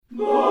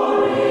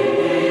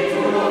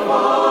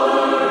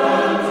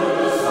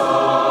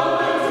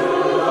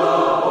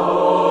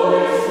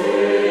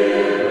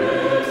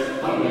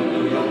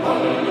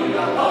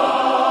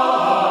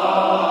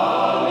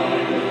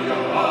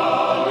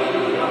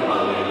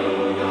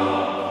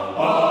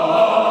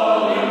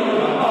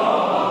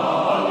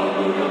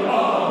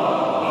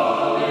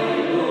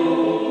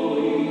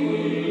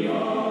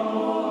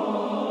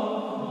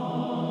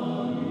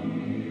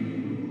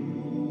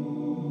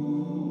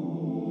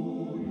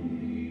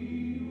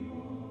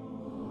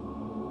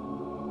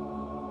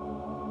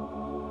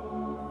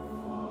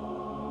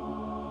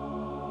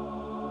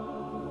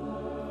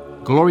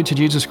Glory to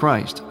Jesus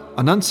Christ.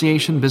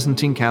 Annunciation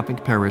Byzantine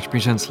Catholic Parish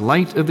presents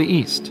Light of the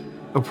East,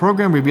 a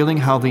program revealing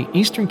how the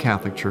Eastern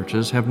Catholic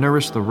Churches have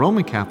nourished the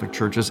Roman Catholic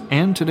Churches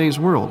and today's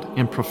world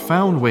in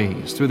profound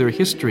ways through their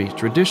histories,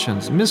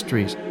 traditions,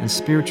 mysteries, and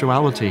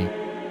spirituality.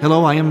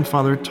 Hello, I am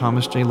Father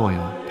Thomas J.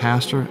 Loya,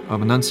 pastor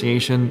of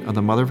Annunciation of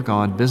the Mother of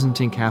God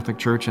Byzantine Catholic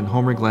Church in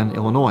Homer Glen,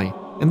 Illinois.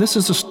 And this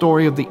is the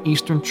story of the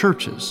Eastern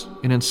Churches,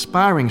 an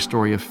inspiring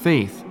story of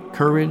faith,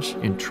 courage,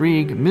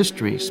 intrigue,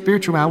 mystery,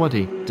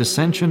 spirituality,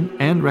 dissension,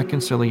 and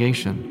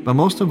reconciliation. But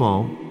most of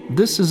all,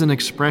 this is an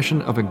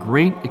expression of a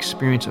great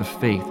experience of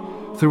faith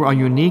through our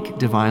unique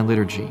divine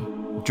liturgy.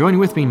 Join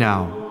with me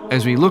now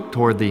as we look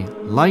toward the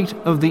Light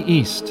of the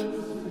East.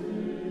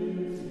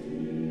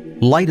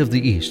 Light of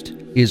the East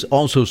is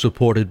also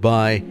supported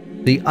by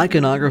the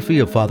iconography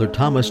of Father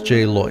Thomas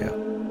J. Loya.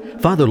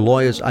 Father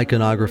Loya's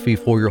iconography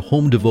for your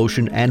home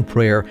devotion and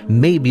prayer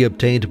may be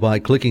obtained by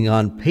clicking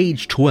on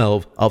page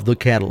 12 of the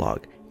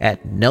catalog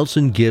at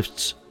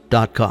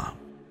nelsongifts.com.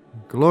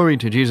 Glory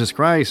to Jesus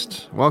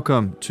Christ.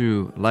 Welcome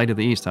to Light of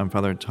the East. I'm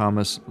Father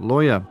Thomas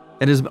Loya.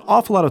 And there's an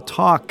awful lot of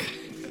talk,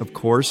 of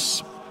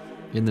course,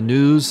 in the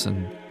news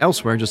and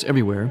elsewhere, just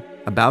everywhere,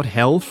 about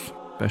health,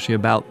 especially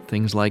about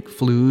things like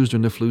flus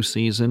during the flu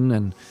season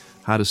and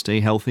how to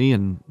stay healthy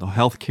and the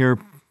healthcare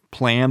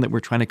plan that we're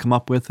trying to come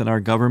up with in our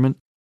government.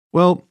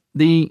 Well,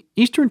 the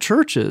Eastern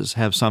churches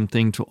have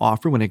something to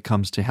offer when it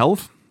comes to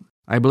health.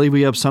 I believe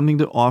we have something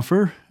to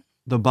offer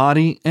the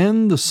body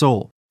and the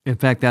soul. In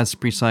fact, that's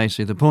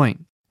precisely the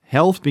point.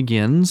 Health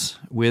begins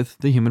with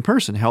the human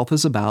person. Health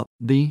is about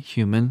the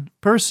human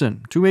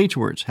person. Two H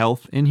words,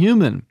 health and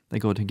human. They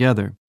go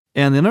together.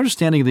 And an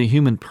understanding of the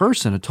human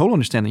person, a total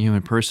understanding of the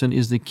human person,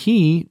 is the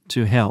key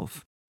to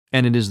health.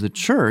 And it is the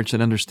church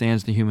that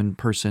understands the human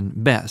person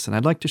best. And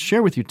I'd like to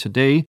share with you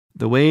today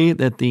the way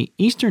that the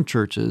Eastern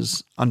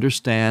churches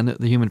understand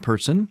the human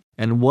person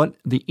and what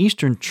the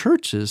Eastern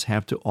churches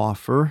have to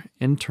offer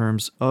in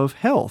terms of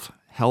health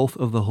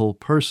of the whole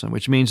person,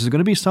 which means there's going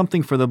to be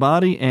something for the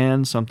body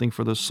and something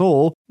for the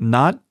soul,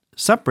 not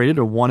separated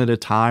or one at a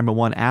time or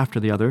one after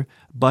the other,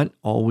 but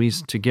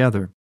always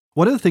together.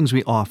 One of the things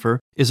we offer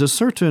is a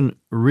certain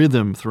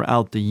rhythm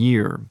throughout the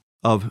year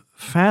of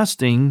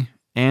fasting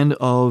and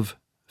of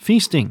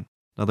feasting.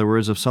 In other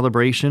words, of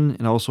celebration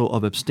and also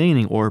of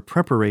abstaining or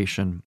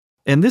preparation.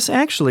 And this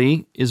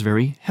actually is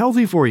very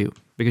healthy for you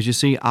because you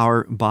see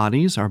our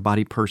bodies, our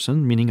body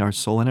person, meaning our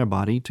soul and our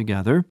body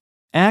together,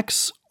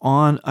 acts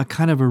on a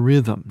kind of a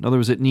rhythm. In other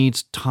words, it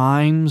needs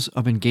times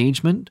of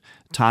engagement,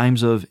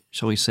 times of,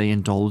 shall we say,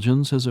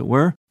 indulgence, as it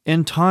were,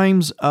 and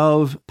times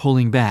of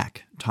pulling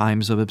back,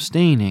 times of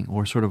abstaining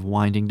or sort of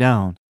winding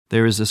down.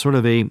 There is a sort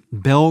of a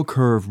bell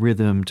curve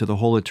rhythm to the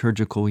whole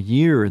liturgical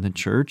year in the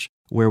church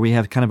where we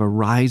have kind of a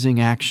rising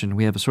action.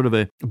 We have a sort of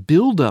a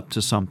build-up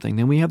to something.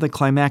 Then we have the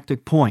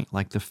climactic point,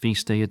 like the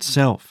feast day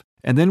itself.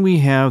 And then we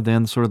have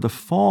then sort of the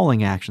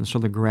falling action, sort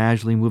of the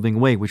gradually moving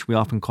away, which we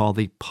often call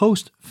the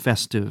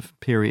post-festive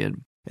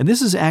period. And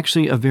this is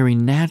actually a very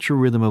natural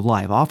rhythm of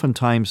life.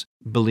 Oftentimes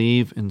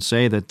believe and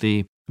say that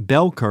the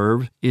bell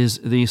curve is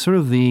the sort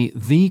of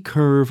the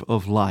curve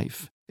of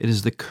life. It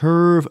is the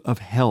curve of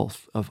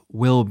health, of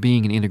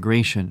well-being and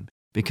integration,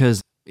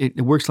 because it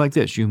works like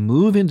this. You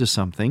move into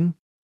something,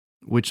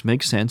 which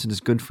makes sense and is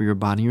good for your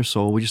body and your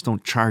soul. We just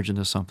don't charge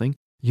into something.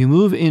 You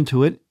move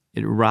into it,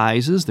 it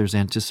rises, there's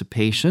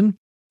anticipation,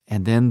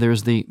 and then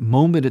there's the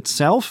moment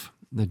itself,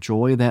 the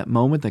joy of that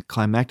moment, that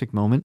climactic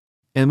moment,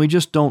 and we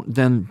just don't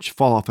then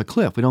fall off a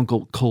cliff. We don't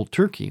go cold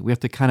turkey. We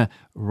have to kind of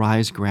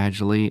rise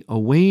gradually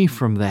away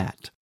from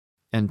that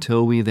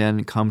until we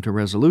then come to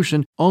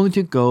resolution, only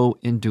to go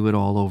and do it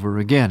all over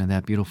again in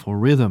that beautiful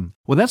rhythm.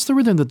 Well, that's the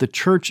rhythm that the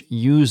church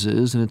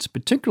uses, and it's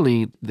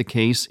particularly the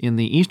case in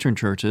the Eastern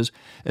churches,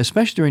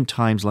 especially during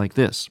times like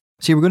this.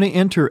 See, we're going to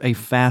enter a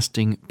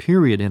fasting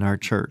period in our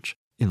church.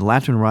 In the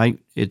Latin Rite,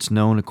 it's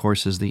known, of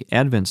course, as the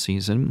Advent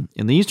season.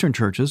 In the Eastern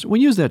churches,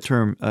 we use that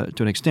term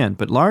to an extent,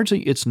 but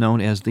largely it's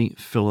known as the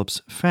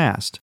Philip's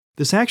Fast.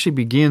 This actually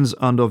begins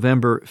on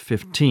November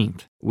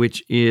 15th,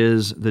 which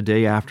is the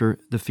day after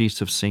the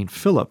Feast of St.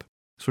 Philip.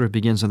 Sort of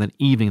begins on that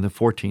evening, the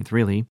 14th,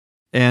 really.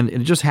 And it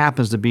just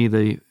happens to be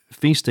the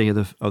feast day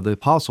of the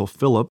Apostle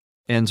Philip,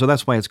 and so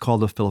that's why it's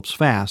called the Philip's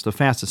Fast. The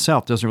fast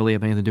itself doesn't really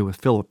have anything to do with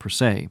Philip per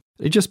se.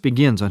 It just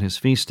begins on his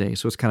feast day,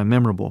 so it's kind of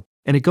memorable.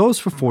 And it goes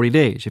for 40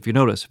 days. If you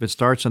notice, if it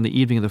starts on the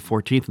evening of the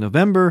 14th of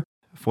November,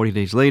 40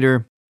 days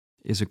later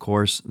is, of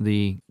course,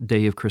 the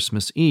day of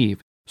Christmas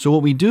Eve. So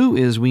what we do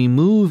is we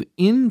move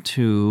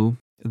into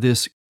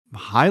this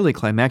highly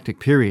climactic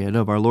period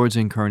of our Lord's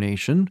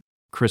incarnation,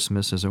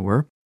 Christmas as it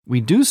were. We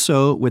do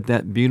so with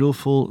that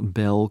beautiful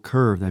bell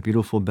curve, that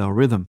beautiful bell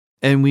rhythm.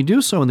 And we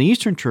do so in the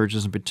Eastern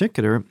churches in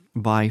particular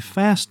by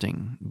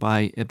fasting,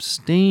 by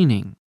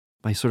abstaining,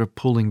 by sort of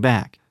pulling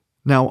back.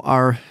 Now,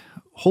 our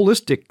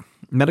holistic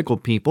medical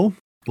people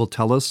will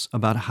tell us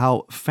about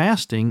how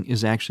fasting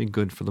is actually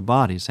good for the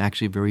body. It's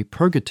actually very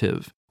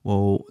purgative.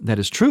 Well, that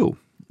is true.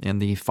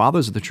 And the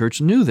fathers of the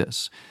church knew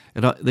this.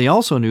 They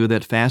also knew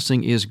that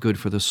fasting is good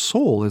for the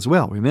soul as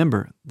well.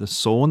 Remember, the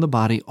soul and the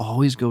body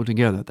always go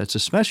together. That's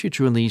especially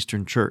true in the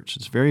Eastern Church.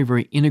 It's very,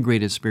 very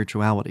integrated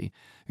spirituality.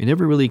 You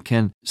never really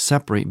can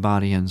separate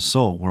body and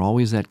soul. We're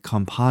always that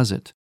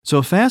composite.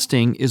 So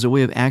fasting is a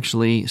way of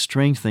actually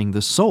strengthening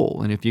the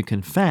soul. And if you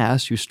can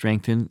fast, you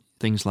strengthen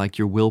things like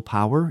your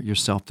willpower, your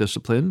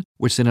self-discipline,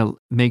 which then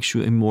makes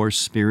you a more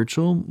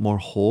spiritual, more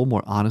whole,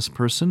 more honest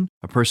person,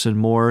 a person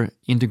more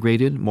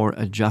integrated, more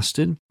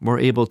adjusted, more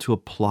able to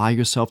apply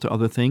yourself to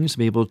other things,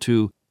 be able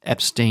to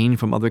abstain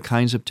from other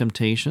kinds of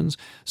temptations.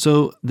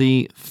 So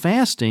the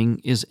fasting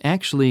is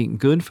actually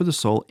good for the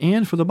soul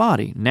and for the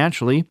body.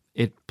 Naturally,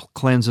 it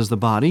cleanses the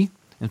body.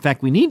 In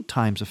fact, we need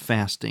times of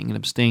fasting and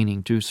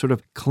abstaining to sort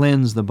of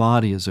cleanse the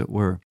body, as it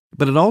were.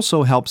 But it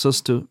also helps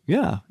us to,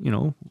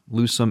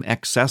 lose some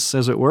excess,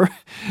 as it were,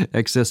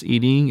 excess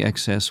eating,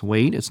 excess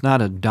weight. It's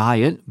not a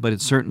diet, but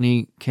it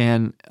certainly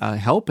can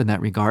help in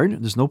that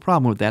regard. There's no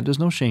problem with that. There's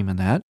no shame in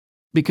that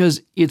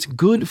because it's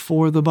good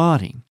for the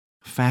body.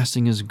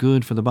 Fasting is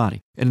good for the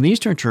body. And in the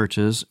Eastern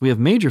churches, we have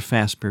major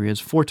fast periods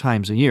 4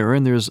 times a year,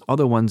 and there's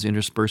other ones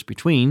interspersed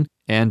between.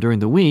 And during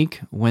the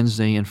week,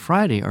 Wednesday and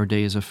Friday are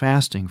days of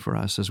fasting for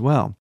us as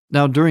well.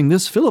 Now, during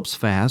this Philip's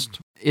fast,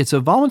 it's a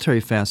voluntary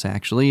fast,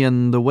 actually,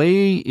 and the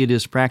way it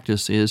is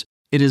practiced is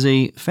it is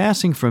a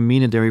fasting from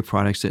meat and dairy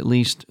products at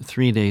least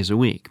 3 days a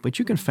week. But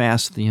you can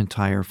fast the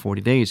entire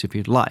 40 days if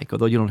you'd like,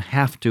 although you don't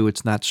have to.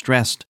 It's not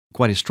stressed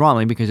quite as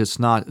strongly because it's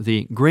not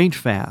the great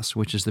fast,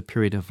 which is the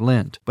period of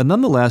Lent. But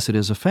nonetheless, it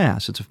is a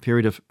fast. It's a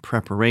period of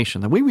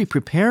preparation. The way we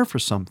prepare for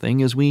something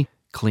is we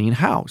clean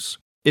house.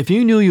 If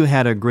you knew you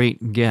had a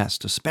great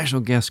guest, a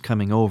special guest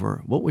coming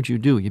over, what would you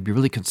do? You'd be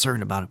really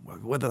concerned about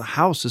whether the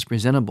house is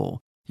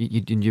presentable.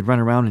 You'd run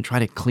around and try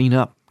to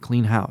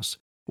clean house.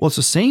 Well, it's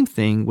the same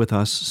thing with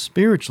us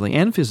spiritually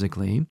and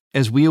physically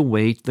as we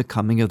await the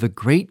coming of the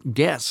great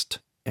guest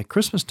at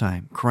Christmas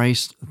time,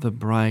 Christ the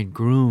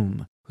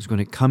bridegroom, who's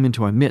going to come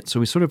into our midst.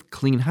 So we sort of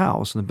clean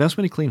house. And the best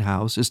way to clean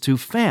house is to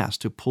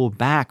fast, to pull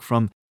back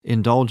from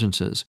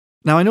indulgences.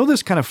 Now, I know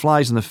this kind of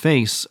flies in the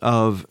face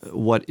of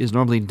what is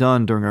normally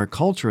done during our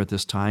culture at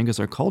this time, because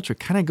our culture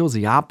kind of goes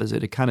the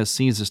opposite. It kind of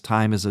sees this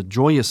time as a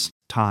joyous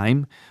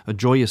time, a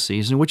joyous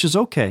season, which is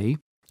okay.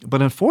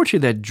 But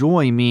unfortunately, that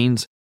joy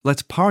means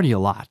let's party a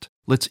lot.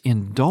 Let's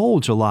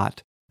indulge a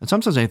lot. And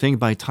sometimes I think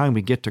by the time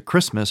we get to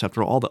Christmas,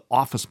 after all the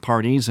office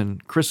parties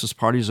and Christmas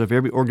parties of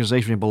every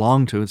organization we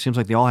belong to, it seems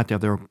like they all have to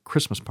have their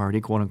Christmas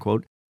party, quote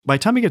unquote. By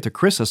the time we get to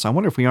Christmas, I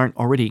wonder if we aren't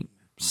already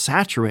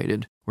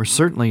saturated. We're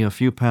certainly a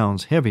few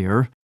pounds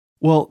heavier.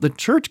 Well, the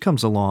church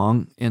comes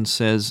along and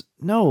says,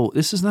 no,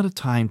 this is not a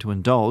time to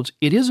indulge.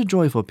 It is a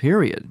joyful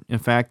period. In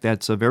fact,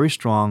 that's a very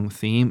strong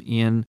theme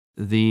in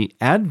the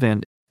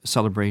Advent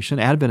celebration,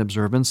 Advent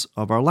observance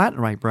of our Latin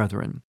Rite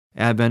brethren.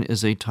 Advent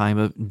is a time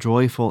of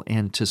joyful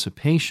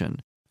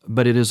anticipation,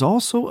 but it is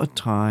also a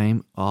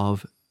time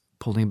of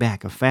pulling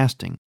back, of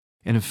fasting.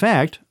 And in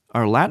fact,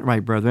 our Latin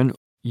Rite brethren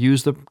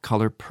use the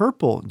color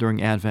purple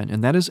during Advent,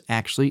 and that is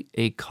actually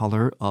a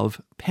color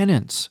of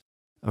penance,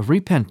 of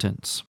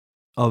repentance,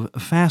 of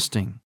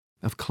fasting,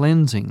 of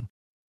cleansing.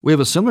 We have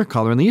a similar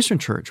color in the Eastern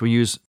Church. We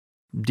use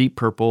deep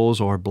purples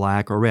or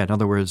black or red. In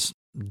other words,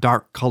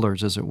 dark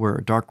colors, as it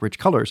were, dark, rich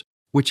colors,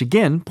 which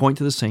again point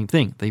to the same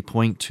thing. They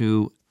point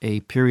to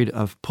a period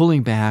of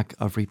pulling back,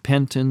 of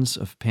repentance,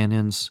 of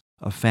penance,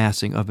 of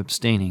fasting, of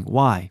abstaining.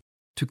 Why?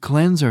 To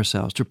cleanse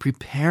ourselves, to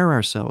prepare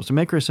ourselves, to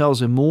make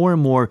ourselves a more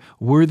and more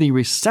worthy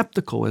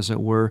receptacle, as it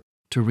were,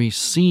 to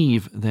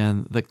receive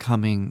then the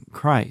coming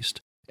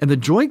Christ. And the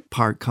joy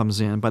part comes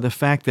in by the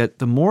fact that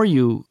the more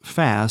you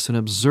fast and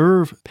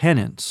observe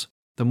penance,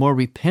 the more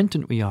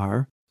repentant we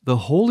are, the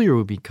holier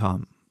we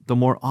become, the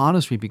more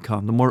honest we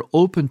become, the more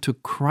open to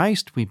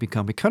Christ we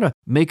become. We kind of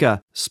make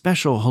a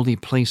special holy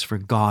place for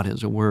God,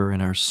 as it were,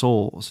 in our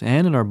souls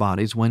and in our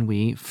bodies when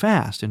we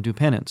fast and do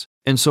penance.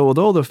 And so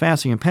although the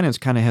fasting and penance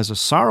kind of has a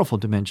sorrowful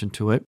dimension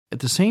to it, at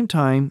the same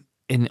time,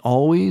 and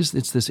always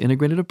it's this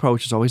integrated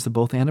approach, it's always the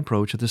both-and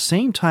approach. At the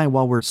same time,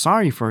 while we're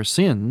sorry for our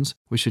sins,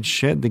 we should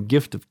shed the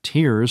gift of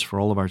tears for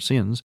all of our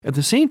sins. At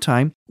the same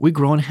time, we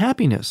grow in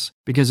happiness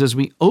because as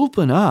we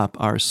open up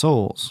our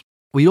souls,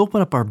 we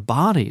open up our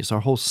bodies,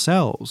 our whole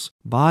selves,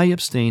 by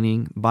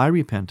abstaining, by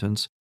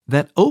repentance.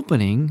 That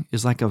opening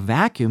is like a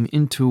vacuum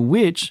into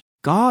which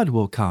God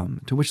will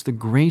come, to which the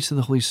grace of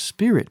the Holy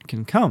Spirit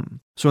can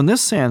come. So in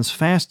this sense,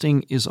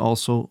 fasting is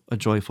also a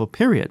joyful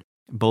period,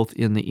 both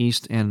in the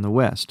East and in the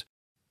West.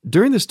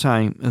 During this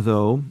time,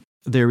 though,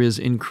 there is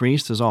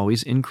increased, as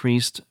always,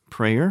 increased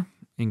prayer,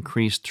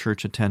 increased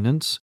church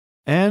attendance,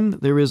 and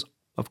there is,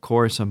 of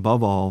course,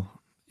 above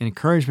all,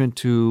 encouragement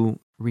to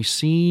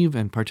receive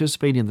and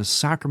participate in the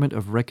sacrament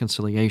of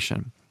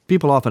reconciliation.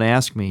 People often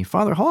ask me,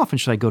 Father, how often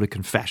should I go to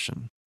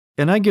confession?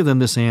 And I give them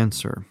this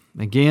answer.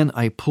 Again,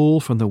 I pull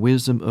from the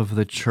wisdom of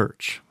the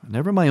church,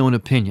 never my own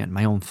opinion,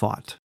 my own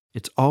thought.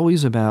 It's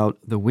always about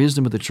the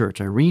wisdom of the church.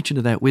 I reach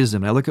into that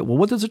wisdom and I look at, well,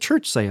 what does the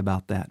church say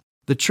about that?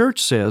 The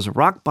church says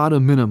rock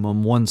bottom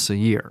minimum once a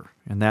year,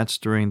 and that's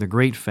during the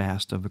great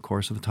fast of the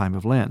course of the time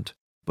of Lent.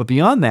 But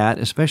beyond that,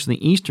 especially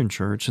the Eastern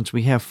Church, since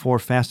we have 4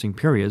 fasting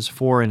periods,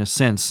 4 in a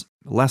sense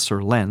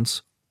lesser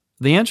Lents,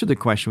 the answer to the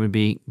question would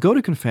be go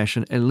to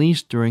confession at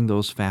least during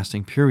those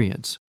fasting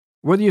periods.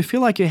 Whether you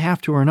feel like you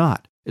have to or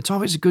not, it's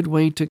always a good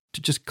way to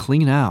just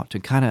clean out, to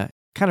kind of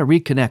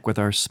reconnect with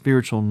our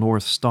spiritual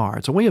North Star.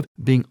 It's a way of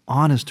being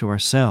honest to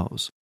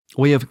ourselves,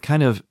 a way of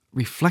kind of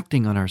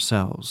reflecting on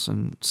ourselves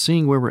and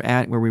seeing where we're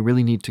at, where we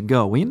really need to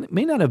go. We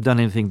may not have done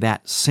anything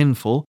that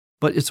sinful,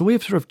 but it's a way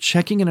of sort of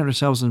checking in on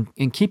ourselves and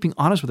keeping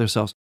honest with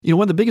ourselves.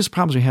 One of the biggest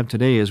problems we have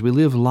today is we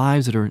live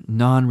lives that are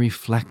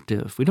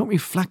non-reflective. We don't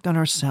reflect on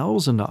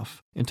ourselves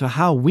enough into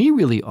how we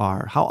really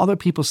are, how other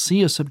people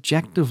see us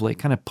objectively,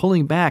 kind of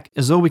pulling back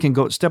as though we can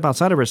go step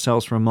outside of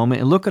ourselves for a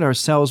moment and look at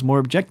ourselves more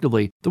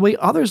objectively, the way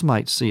others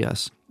might see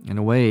us, in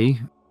a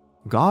way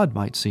God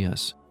might see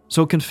us.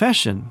 So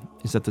confession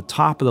is at the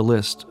top of the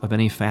list of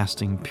any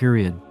fasting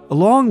period,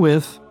 along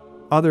with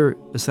other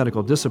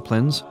ascetical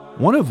disciplines,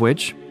 one of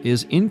which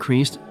is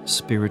increased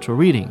spiritual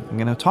reading. I'm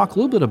going to talk a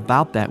little bit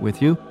about that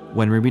with you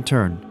when we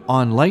return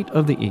on Light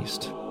of the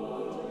East.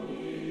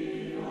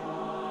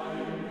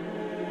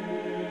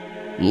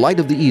 Light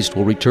of the East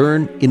will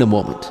return in a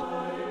moment.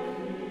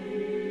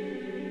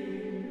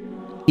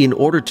 In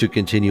order to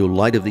continue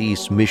Light of the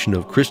East's mission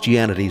of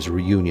Christianity's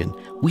reunion,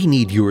 we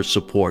need your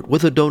support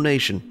with a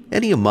donation.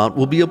 Any amount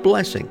will be a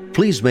blessing.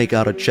 Please make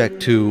out a check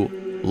to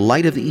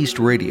Light of the East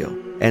Radio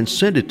and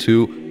send it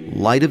to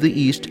Light of the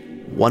East,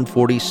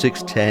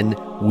 14610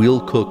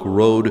 Wheelcook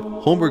Road,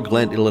 Homer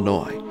Glen,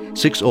 Illinois,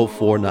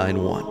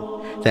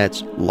 60491.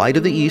 That's Light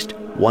of the East,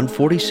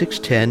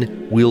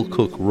 14610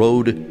 Wheelcook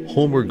Road,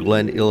 Homer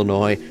Glen,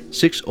 Illinois,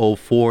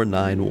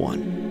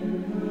 60491.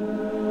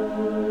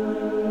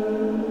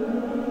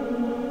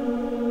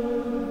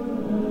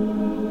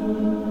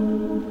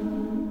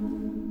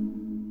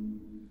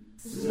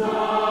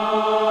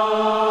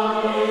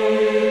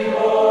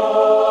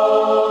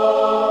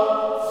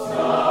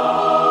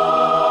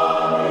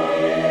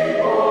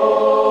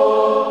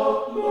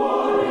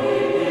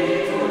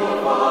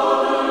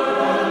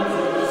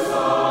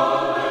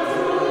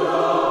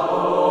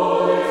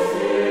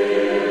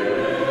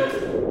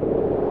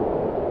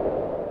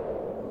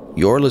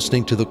 You're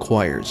listening to the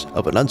choirs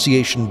of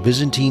Annunciation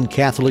Byzantine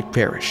Catholic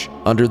Parish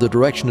under the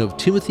direction of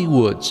Timothy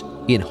Woods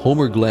in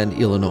Homer Glen,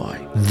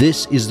 Illinois.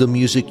 This is the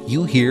music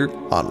you hear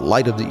on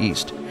Light of the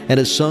East and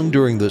is sung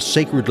during the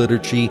sacred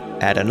liturgy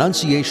at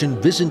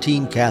Annunciation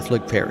Byzantine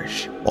Catholic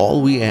Parish.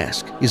 All we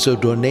ask is a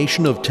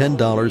donation of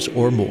 $10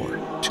 or more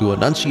to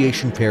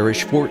Annunciation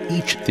Parish for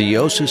each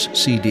Theosis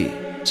CD.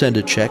 Send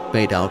a check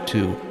made out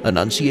to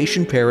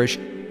Annunciation Parish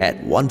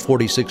at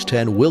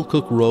 14610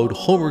 Wheelcook Road,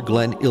 Homer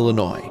Glen,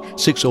 Illinois,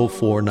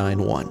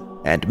 60491.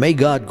 And may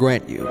God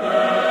grant you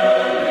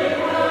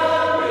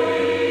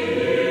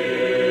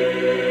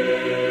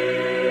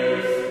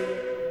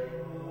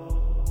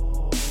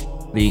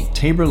the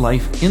Tabor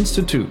Life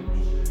Institute,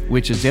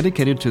 which is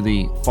dedicated to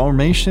the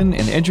formation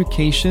and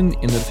education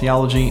in the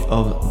theology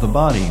of the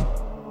body.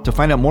 To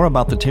find out more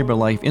about the Tabor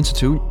Life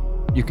Institute,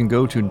 you can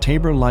go to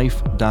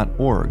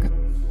taborlife.org.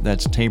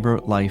 That's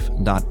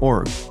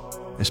taborlife.org.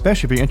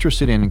 Especially if you're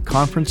interested in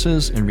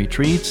conferences and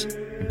retreats,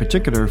 in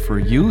particular for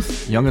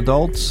youth, young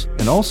adults,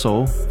 and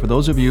also for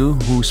those of you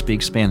who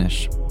speak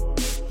Spanish.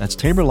 That's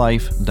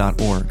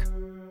taborlife.org.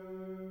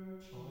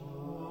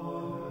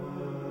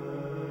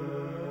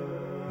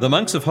 The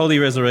monks of Holy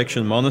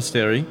Resurrection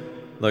Monastery,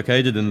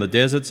 located in the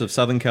deserts of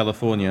Southern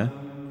California,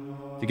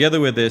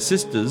 together with their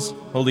sisters,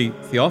 Holy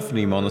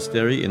Theophany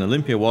Monastery in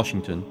Olympia,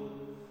 Washington,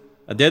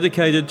 are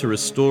dedicated to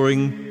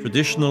restoring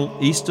traditional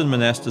Eastern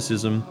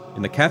monasticism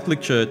in the Catholic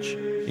Church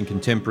in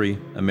contemporary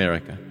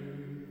America.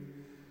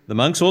 The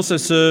monks also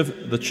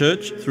serve the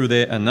Church through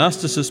their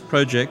Anastasis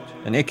Project,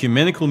 an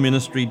ecumenical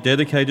ministry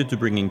dedicated to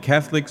bringing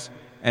Catholics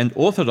and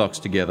Orthodox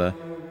together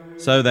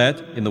so that,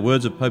 in the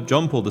words of Pope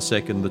John Paul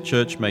II, the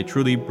Church may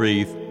truly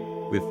breathe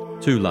with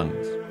 2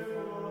 lungs.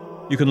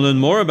 You can learn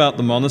more about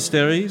the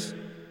monasteries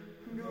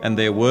and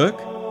their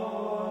work,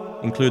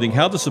 including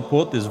how to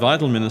support this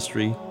vital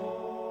ministry,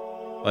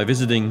 by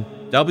visiting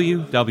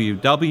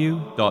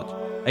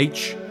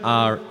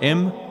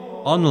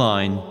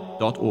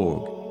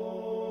www.hrmonline.org.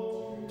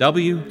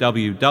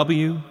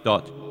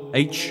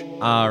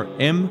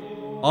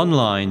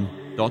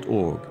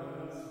 www.hrmonline.org.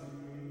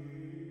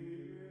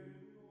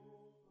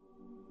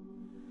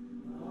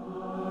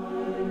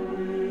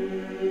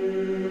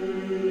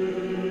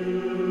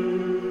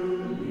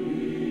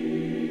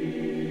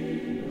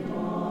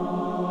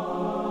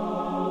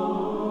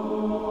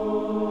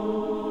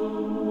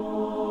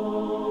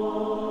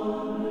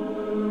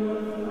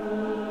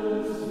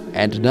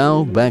 And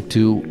now back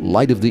to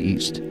Light of the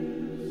East.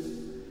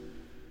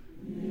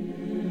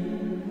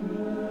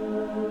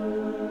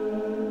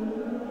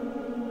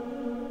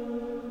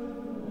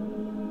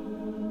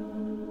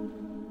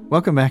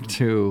 Welcome back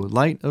to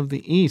Light of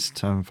the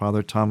East. I'm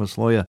Father Thomas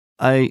Loya.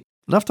 I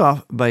left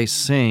off by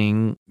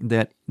saying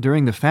that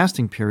during the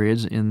fasting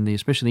periods in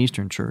especially the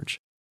Eastern Church,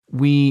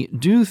 we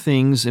do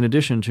things in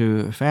addition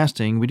to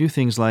fasting. We do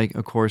things like,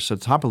 of course, at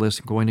the top of the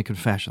list, going to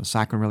confession,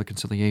 sacrament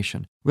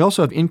reconciliation. We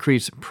also have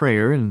increased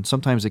prayer, and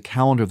sometimes the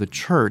calendar of the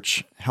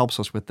church helps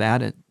us with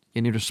that. It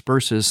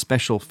intersperses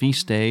special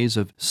feast days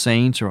of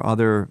saints or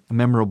other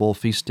memorable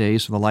feast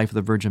days from the life of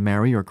the Virgin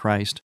Mary or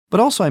Christ. But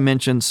also I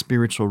mentioned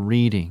spiritual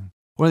reading.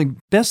 One of the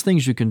best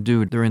things you can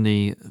do during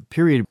the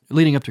period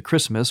leading up to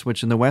Christmas,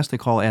 which in the West they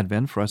call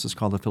Advent, for us it's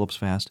called the Phillips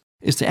Fast,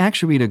 is to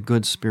actually read a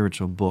good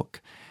spiritual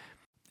book.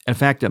 In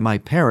fact, at my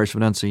parish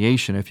of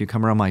Annunciation, if you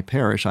come around my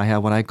parish, I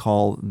have what I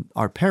call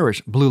our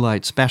parish Blue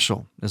Light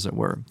Special, as it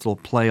were. It's a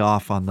little play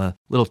off on the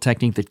little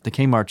technique that the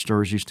Kmart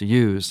stores used to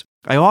use.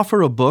 I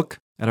offer a book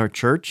at our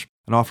church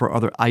and offer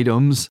other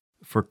items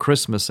for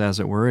Christmas, as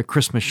it were, at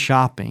Christmas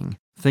shopping,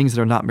 things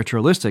that are not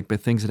materialistic,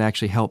 but things that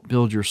actually help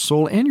build your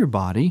soul and your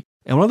body.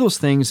 And one of those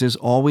things is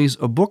always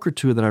a book or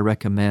two that I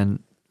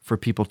recommend for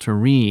people to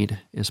read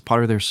as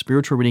part of their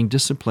spiritual reading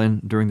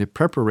discipline during the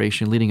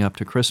preparation leading up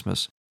to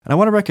Christmas. And I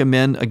want to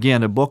recommend,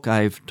 again, a book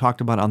I've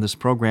talked about on this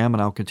program,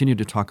 and I'll continue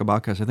to talk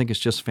about because I think it's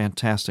just a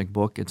fantastic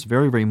book. It's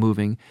very, very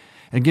moving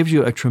and gives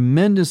you a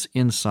tremendous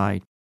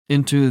insight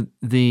into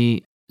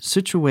the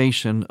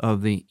situation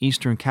of the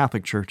Eastern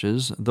Catholic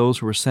churches, those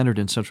who were centered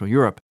in Central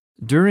Europe,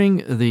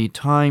 during the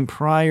time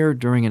prior,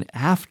 during, and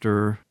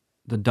after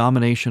the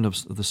domination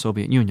of the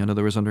Soviet Union. In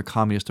other words, under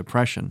communist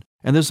oppression.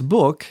 And this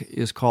book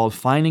is called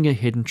Finding a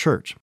Hidden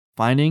Church.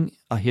 Finding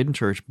a Hidden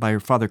Church by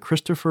Father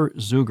Christopher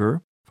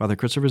Zuger.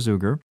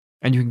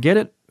 And you can get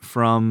it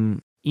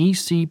from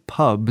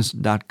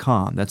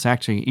ecpubs.com. That's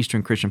actually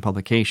Eastern Christian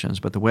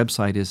Publications, but the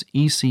website is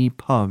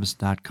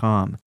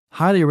ecpubs.com.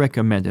 Highly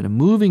recommended. And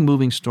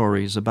moving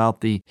stories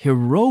about the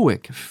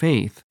heroic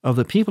faith of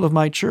the people of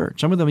my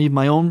church. Some of them, even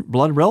my own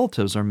blood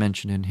relatives, are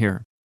mentioned in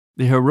here.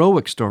 The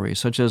heroic stories,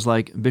 such as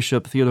like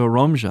Bishop Theodore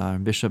Romja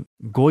and Bishop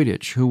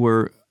Goydich, who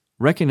were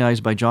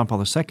recognized by John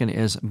Paul II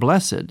as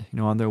blessed,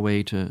 on their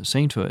way to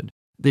sainthood.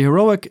 The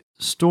heroic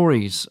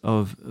stories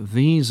of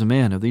these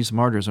men, of these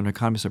martyrs under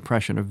communist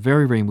oppression, are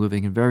very, very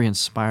moving and very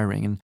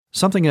inspiring, and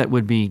something that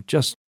would be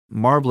just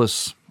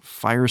marvelous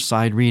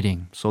fireside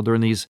reading. So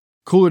during these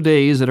cooler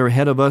days that are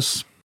ahead of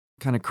us,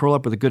 kind of curl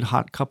up with a good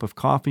hot cup of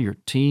coffee or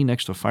tea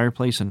next to a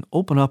fireplace and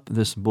open up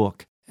this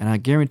book. And I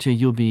guarantee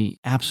you'll be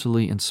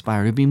absolutely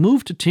inspired. You'll be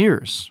moved to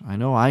tears. I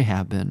know I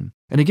have been.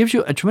 And it gives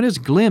you a tremendous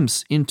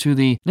glimpse into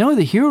not only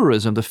the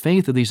heroism, the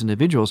faith of these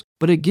individuals,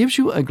 but it gives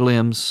you a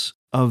glimpse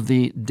of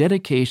the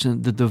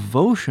dedication, the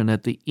devotion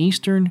that the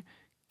Eastern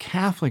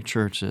Catholic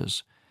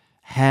churches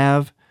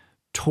have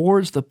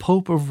towards the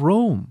Pope of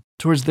Rome,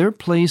 towards their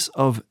place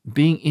of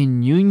being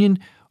in union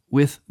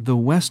with the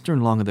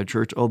Western lung of the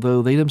church,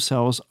 although they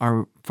themselves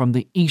are from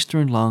the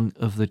Eastern lung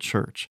of the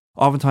church.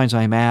 Oftentimes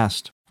I'm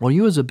asked, well,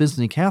 you as a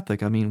Byzantine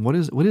Catholic, what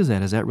is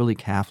that? Is that really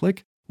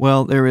Catholic?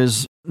 Well, there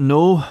is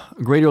no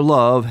greater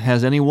love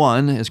has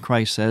anyone, as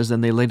Christ says,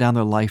 than they lay down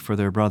their life for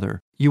their brother.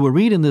 You will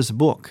read in this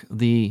book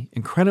the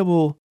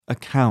incredible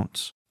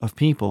accounts of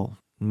people,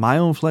 my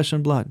own flesh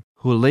and blood,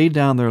 who laid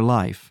down their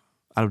life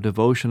out of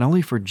devotion not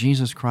only for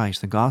Jesus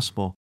Christ, the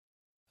gospel,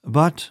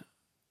 but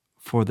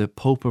for the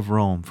Pope of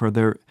Rome, for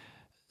their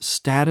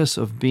status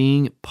of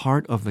being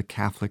part of the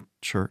Catholic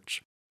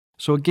Church.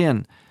 So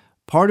again,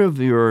 part of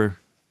your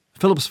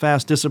Phillips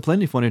Fast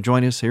discipline, if you want to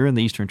join us here in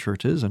the Eastern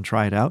churches and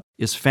try it out,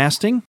 is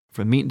fasting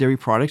from meat and dairy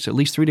products at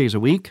least 3 days a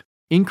week,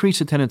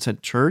 increase attendance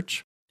at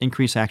church,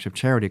 increase acts of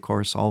charity, of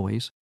course,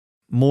 always,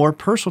 more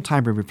personal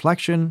time of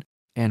reflection,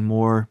 and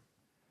more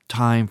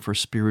time for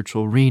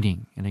spiritual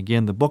reading. And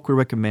again, the book we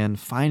recommend,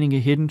 Finding a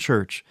Hidden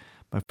Church,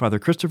 by Father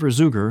Christopher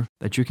Zuger,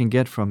 that you can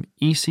get from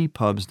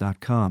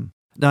ecpubs.com.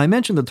 Now, I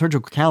mentioned the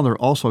liturgical calendar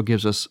also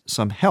gives us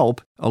some help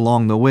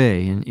along the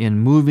way in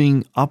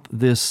moving up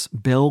this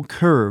bell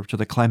curve to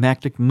the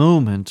climactic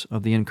moment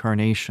of the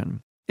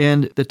Incarnation.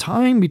 And the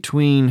time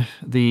between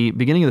the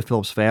beginning of the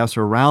Phillips Fast,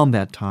 or around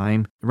the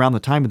time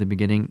of the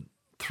beginning,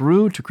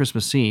 through to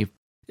Christmas Eve,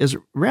 is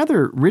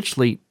rather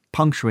richly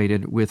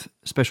punctuated with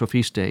special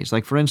feast days.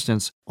 Like, for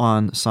instance,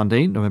 on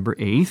Sunday, November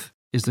 8th,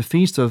 is the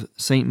feast of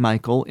St.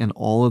 Michael and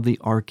all of the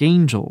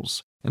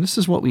archangels. And this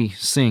is what we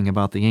sing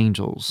about the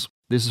angels.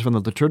 This is from the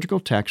liturgical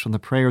text from the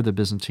prayer of the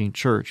Byzantine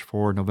Church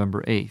for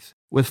November 8th.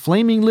 With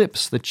flaming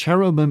lips the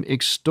cherubim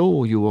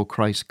extol you, O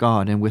Christ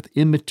God, and with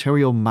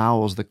immaterial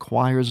mouths the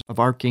choirs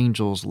of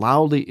archangels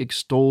loudly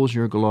extols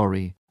your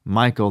glory.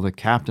 Michael, the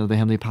captain of the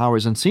heavenly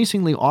powers,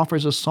 unceasingly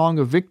offers a song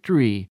of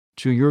victory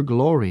to your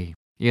glory.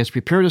 He has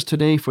prepared us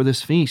today for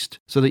this feast,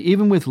 so that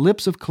even with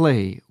lips of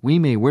clay we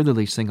may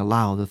worthily sing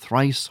aloud the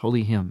thrice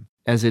holy hymn,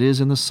 as it is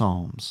in the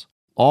Psalms.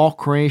 All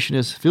creation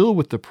is filled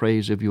with the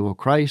praise of you, O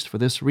Christ. For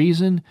this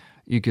reason,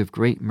 you give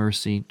great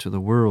mercy to the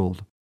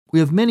world. We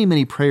have many,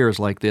 many prayers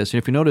like this. And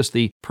if you notice,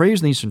 the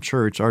prayers in the Eastern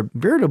Church are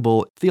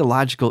veritable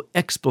theological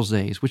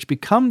exposés, which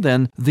become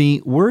then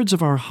the words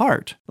of our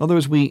heart. In other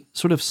words, we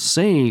sort of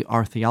say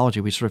our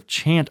theology. We sort of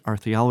chant our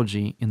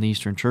theology in the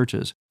Eastern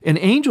churches. And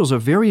angels are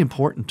very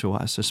important to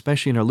us,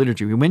 especially in our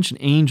liturgy. We mention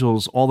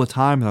angels all the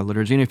time in our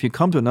liturgy. And if you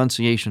come to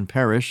Annunciation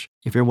Parish,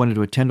 if you ever wanted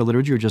to attend a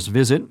liturgy or just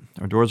visit,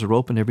 our doors are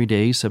open every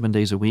day, 7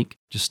 days a week.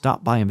 Just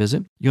stop by and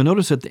visit. You'll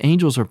notice that the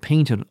angels are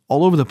painted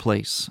all over the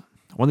place.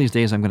 One of these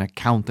days I'm going to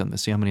count them to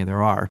see how many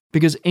there are.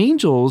 Because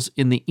angels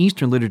in the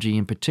Eastern liturgy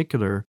in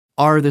particular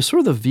are the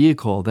sort of the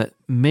vehicle that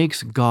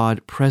makes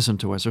God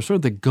present to us. They're sort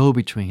of the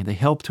go-between. They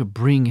help to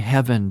bring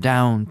heaven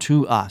down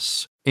to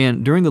us.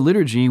 And during the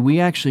liturgy, we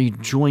actually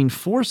join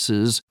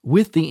forces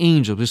with the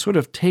angels. We sort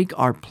of take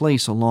our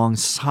place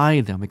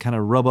alongside them. We kind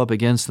of rub up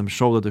against them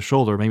shoulder to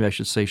shoulder, maybe I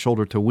should say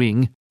shoulder to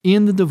wing,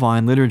 in the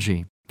divine liturgy.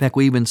 In fact,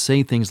 we even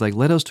say things like,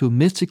 let us to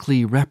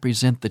mystically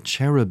represent the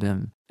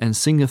cherubim and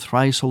sing the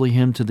thrice holy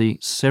hymn to the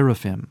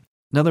seraphim.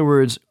 In other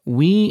words,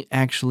 we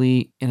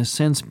actually, in a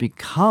sense,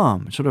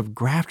 sort of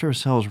graft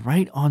ourselves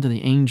right onto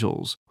the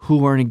angels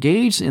who are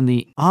engaged in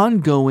the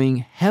ongoing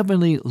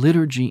heavenly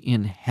liturgy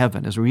in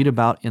heaven, as we read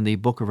about in the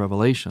book of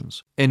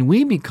Revelations. And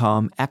we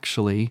become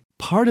actually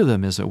part of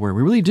them, as it were.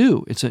 We really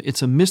do.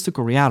 It's a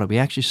mystical reality. We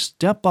actually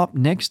step up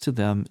next to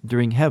them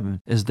during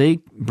heaven as they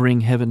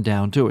bring heaven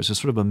down to us.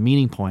 It's sort of a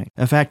meeting point.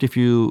 In fact, if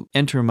you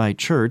enter my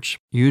church,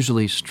 you're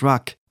usually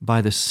struck by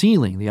the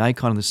ceiling, the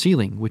icon of the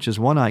ceiling, which is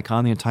one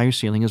icon. The entire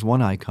ceiling is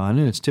one icon,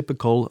 and it's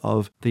typical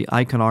of the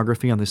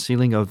iconography on the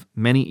ceiling of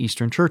many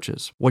Eastern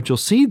churches. What you'll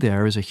see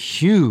there is a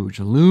huge,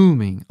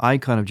 looming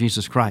icon of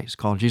Jesus Christ,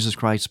 called Jesus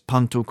Christ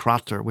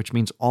Pantocrator, which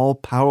means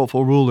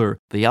all-powerful ruler,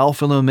 the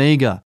Alpha and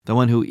Omega, the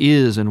one who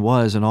is and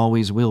was and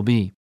always will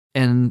be.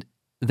 And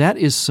that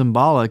is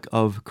symbolic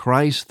of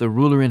Christ, the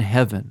ruler in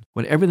heaven,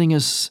 when everything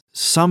is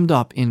summed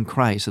up in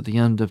Christ at the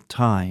end of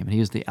time. And he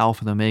is the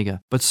Alpha and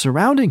Omega. But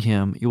surrounding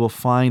him, you will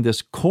find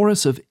this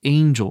chorus of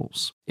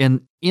angels.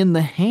 And in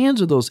the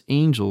hands of those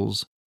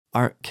angels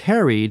are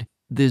carried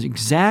the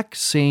exact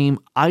same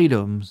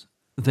items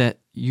that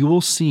you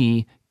will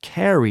see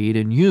carried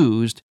and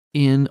used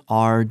in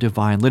our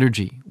divine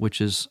liturgy, which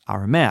is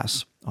our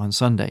Mass on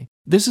Sunday.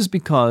 This is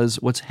because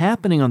what's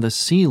happening on the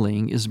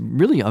ceiling is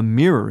really a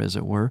mirror, as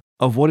it were,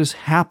 of what is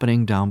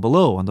happening down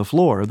below on the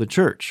floor of the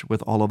church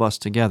with all of us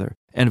together,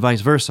 and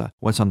vice versa.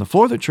 What's on the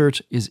floor of the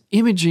church is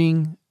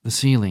imaging the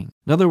ceiling.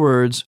 In other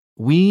words,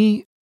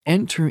 we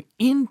enter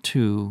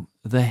into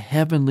the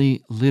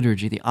heavenly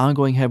liturgy, the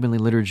ongoing heavenly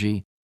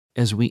liturgy,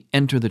 as we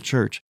enter the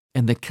church.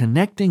 And the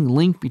connecting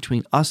link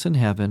between us and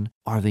heaven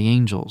are the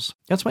angels.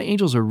 That's why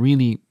angels are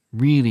really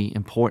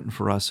important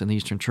for us in the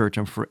Eastern Church.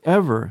 I'm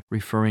forever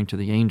referring to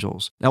the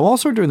angels. Now,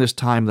 also during this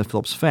time of the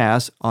Philip's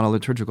Fast, on a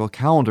liturgical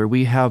calendar,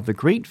 we have the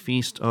great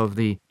feast of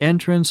the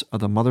entrance of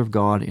the Mother of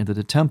God into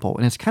the temple.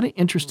 And it's kind of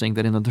interesting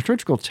that in the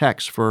liturgical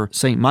text for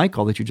St.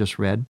 Michael that you just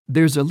read,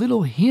 there's a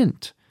little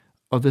hint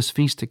of this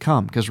feast to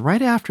come. Because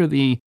right after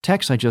the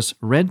text I just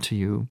read to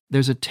you,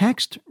 there's a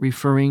text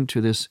referring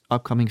to this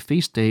upcoming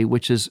feast day,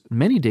 which is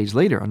many days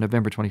later on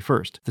November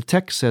 21st. The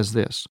text says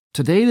this: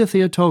 Today the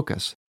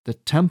Theotokos, the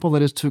temple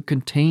that is to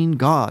contain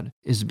God,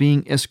 is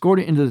being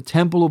escorted into the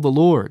temple of the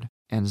Lord,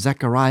 and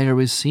Zechariah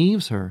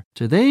receives her.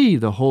 Today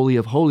the Holy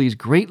of Holies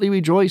greatly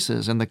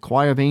rejoices, and the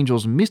choir of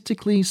angels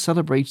mystically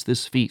celebrates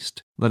this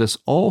feast. Let us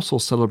also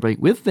celebrate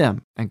with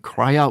them and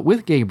cry out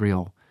with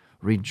Gabriel,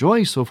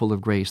 Rejoice, O full of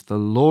grace, the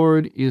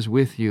Lord is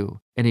with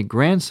you, and he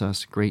grants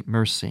us great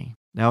mercy.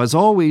 Now, as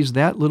always,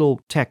 that little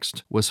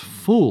text was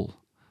full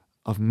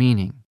of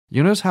meaning.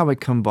 You notice how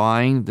it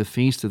combined the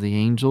Feast of the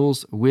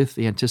Angels with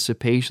the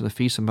anticipation of the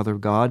Feast of the Mother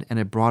of God, and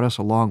it brought us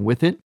along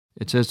with it?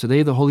 It says,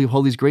 Today the Holy of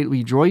Holies greatly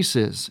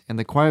rejoices, and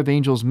the choir of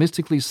angels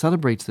mystically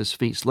celebrates this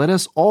feast. Let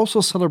us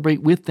also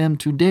celebrate with them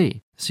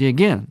today. See,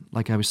 again,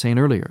 like I was saying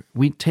earlier,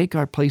 we take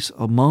our place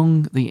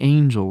among the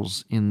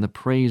angels in the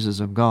praises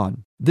of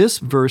God. This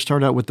verse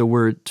started out with the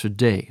word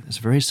today. It's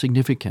very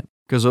significant,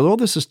 because although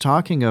this is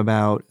talking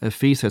about a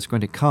feast that's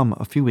going to come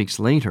a few weeks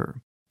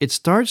later, it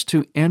starts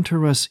to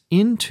enter us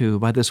into,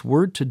 by this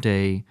word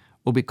today,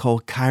 what we call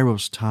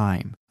Kairos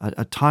time,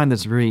 a time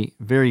that's very,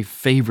 very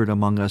favored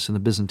among us in the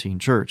Byzantine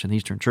Church and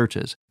Eastern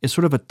churches. It's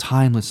sort of a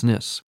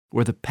timelessness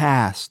where the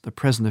past, the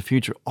present, the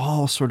future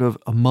all sort of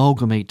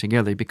amalgamate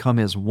together. They become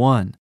as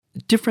one.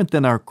 Different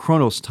than our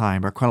chronos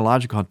time, our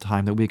chronological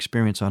time that we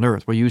experience on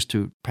earth. We're used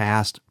to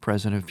past,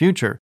 present, and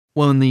future.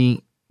 Well, in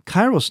the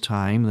Kairos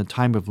time, the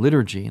time of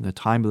liturgy, and the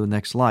time of the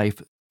next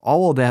life,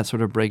 all of that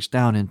sort of breaks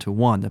down into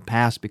one. The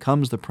past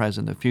becomes the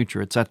present, the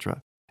future,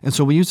 etc. And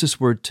so we use this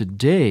word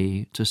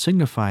today to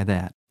signify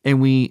that.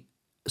 And we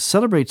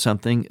celebrate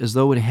something as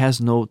though it has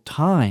no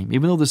time.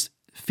 Even though this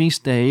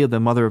feast day of the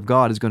Mother of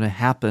God is going to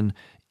happen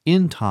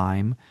in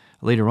time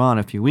later on,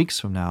 a few weeks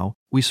from now,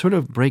 we sort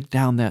of break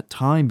down that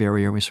time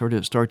barrier and we sort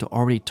of start to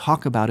already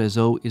talk about it as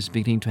though it's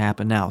beginning to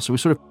happen now.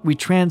 So we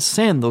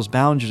transcend those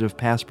boundaries of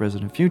past,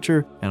 present, and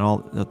future, and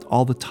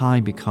all the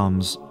time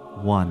becomes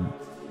one.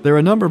 There are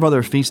a number of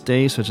other feast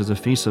days, such as the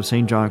feast of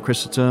St. John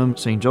Chrysostom,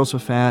 St.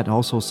 Josaphat, and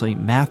also St.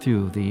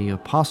 Matthew, the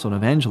apostle and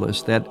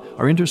evangelist, that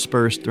are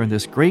interspersed during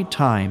this great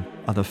time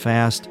of the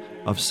fast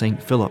of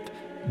St. Philip,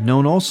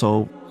 known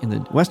also in the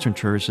Western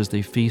Church as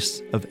the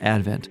Feast of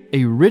Advent.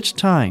 A rich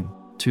time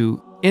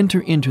to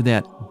enter into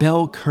that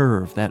bell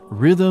curve, that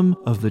rhythm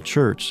of the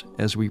Church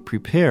as we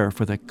prepare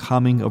for the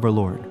coming of our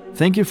Lord.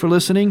 Thank you for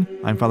listening.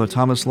 I'm Father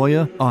Thomas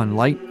Loya on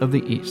Light of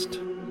the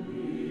East.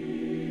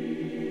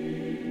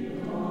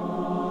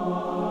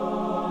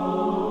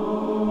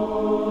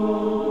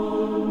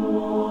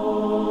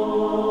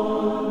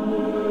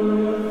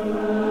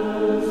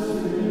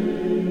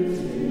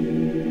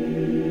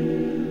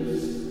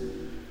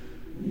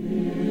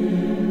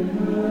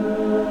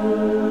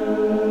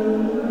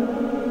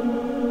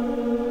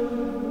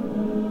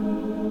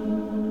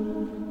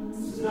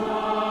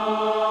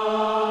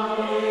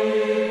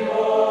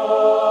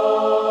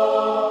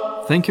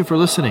 Thank you for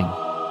listening.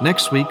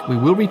 Next week, we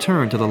will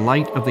return to the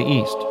Light of the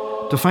East.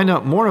 To find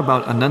out more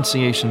about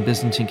Annunciation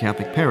Byzantine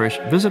Catholic Parish,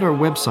 visit our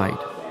website,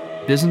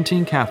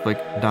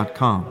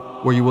 byzantinecatholic.com,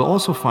 where you will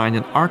also find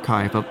an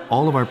archive of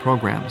all of our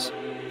programs.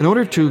 In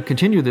order to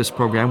continue this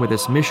program with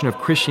its mission of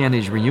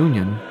Christianity's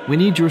reunion, we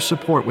need your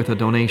support with a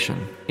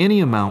donation. Any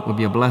amount would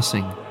be a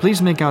blessing.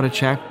 Please make out a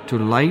check to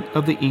Light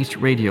of the East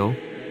Radio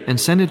and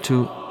send it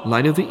to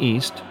Light of the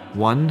East,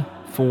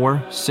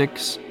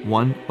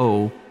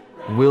 14610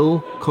 Will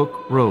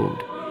Cook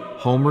Road,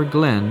 Homer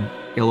Glen,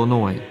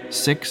 Illinois,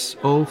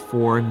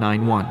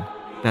 60491.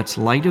 That's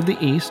Light of the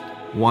East,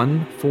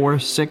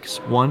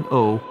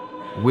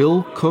 14610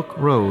 Will Cook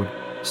Road,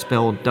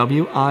 spelled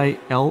WILL-COOK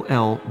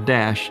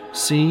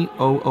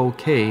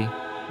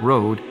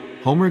Road,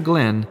 Homer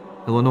Glen,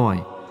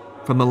 Illinois.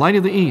 From the Light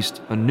of the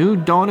East, a new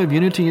dawn of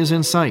unity is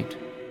in sight.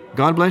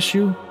 God bless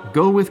you,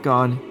 go with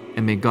God,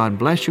 and may God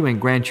bless you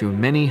and grant you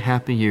many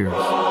happy years.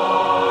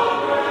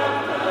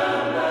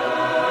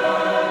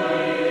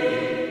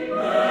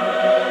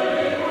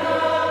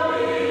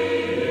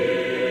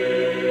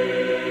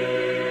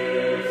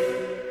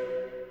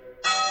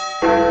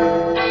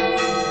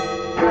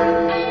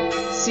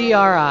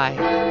 CRI,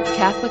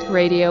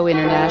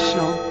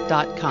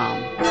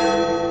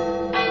 CatholicRadioInternational.com.